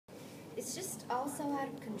It's just all so out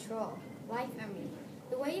of control. Life, I mean.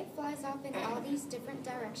 The way it flies off in all these different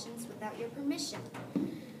directions without your permission.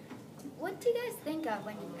 What do you guys think of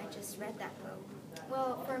when I just read that quote?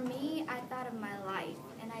 Well, for me, I thought of my life,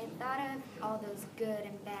 and I thought of all those good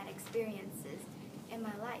and bad experiences in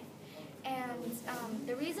my life. And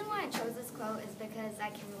the reason why I chose this quote is because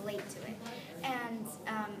I can relate to it. And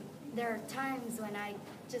there are times when I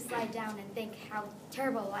just lie down and think how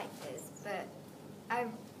terrible life is, but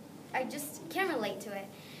I just can relate to it.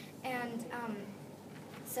 And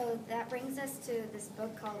so that brings us to this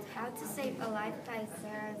book called How to Save a Life by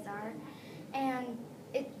Sara Zarr. And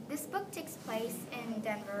this book takes place in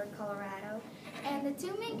Denver, Colorado. And the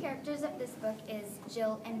two main characters of this book is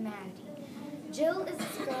Jill and Mandy. Jill is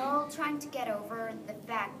this girl trying to get over the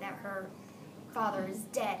fact that her father is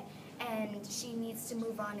dead and she needs to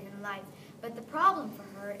move on in life. But the problem for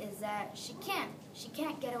her is that she can't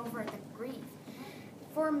get over the grief.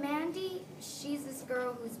 For Mandy, she's this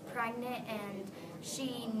girl who's pregnant and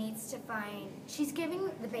she's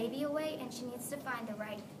giving the baby away and she needs to find the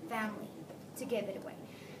right family to give it away.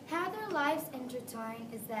 How their lives intertwine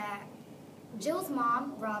is that Jill's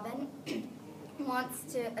mom, Robin, wants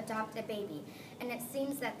to adopt a baby, and it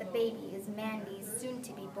seems that the baby is Mandy's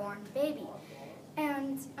soon-to-be-born baby.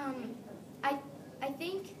 And I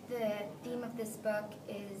think the theme of this book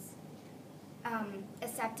is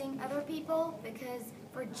accepting other people, because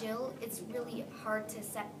for Jill, it's really hard to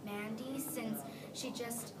accept Mandy since she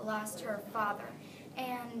just lost her father.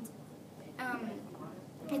 And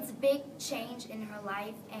it's a big change in her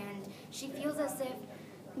life, and she feels as if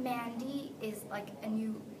Mandy is like a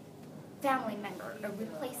new family member, a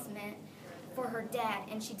replacement for her dad,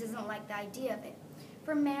 and she doesn't like the idea of it.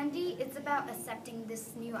 For Mandy, it's about accepting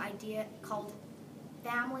this new idea called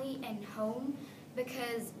family and home,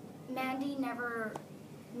 because Mandy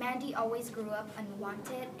always grew up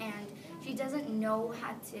unwanted, and she doesn't know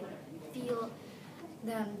how to feel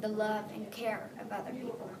the love and care of other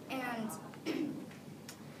people. And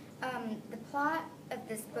the plot of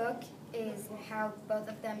this book is how both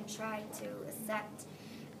of them try to accept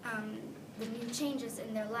the new changes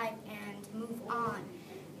in their life and move on.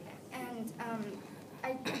 And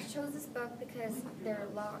I chose this book because there are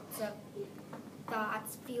lots of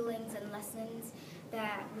thoughts, feelings, and lessons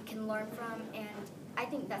that we can learn from, and I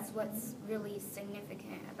think that's what's really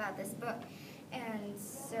significant about this book. And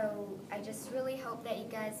so I just really hope that you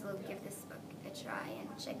guys will give this book a try and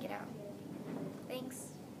check it out.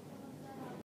 Thanks.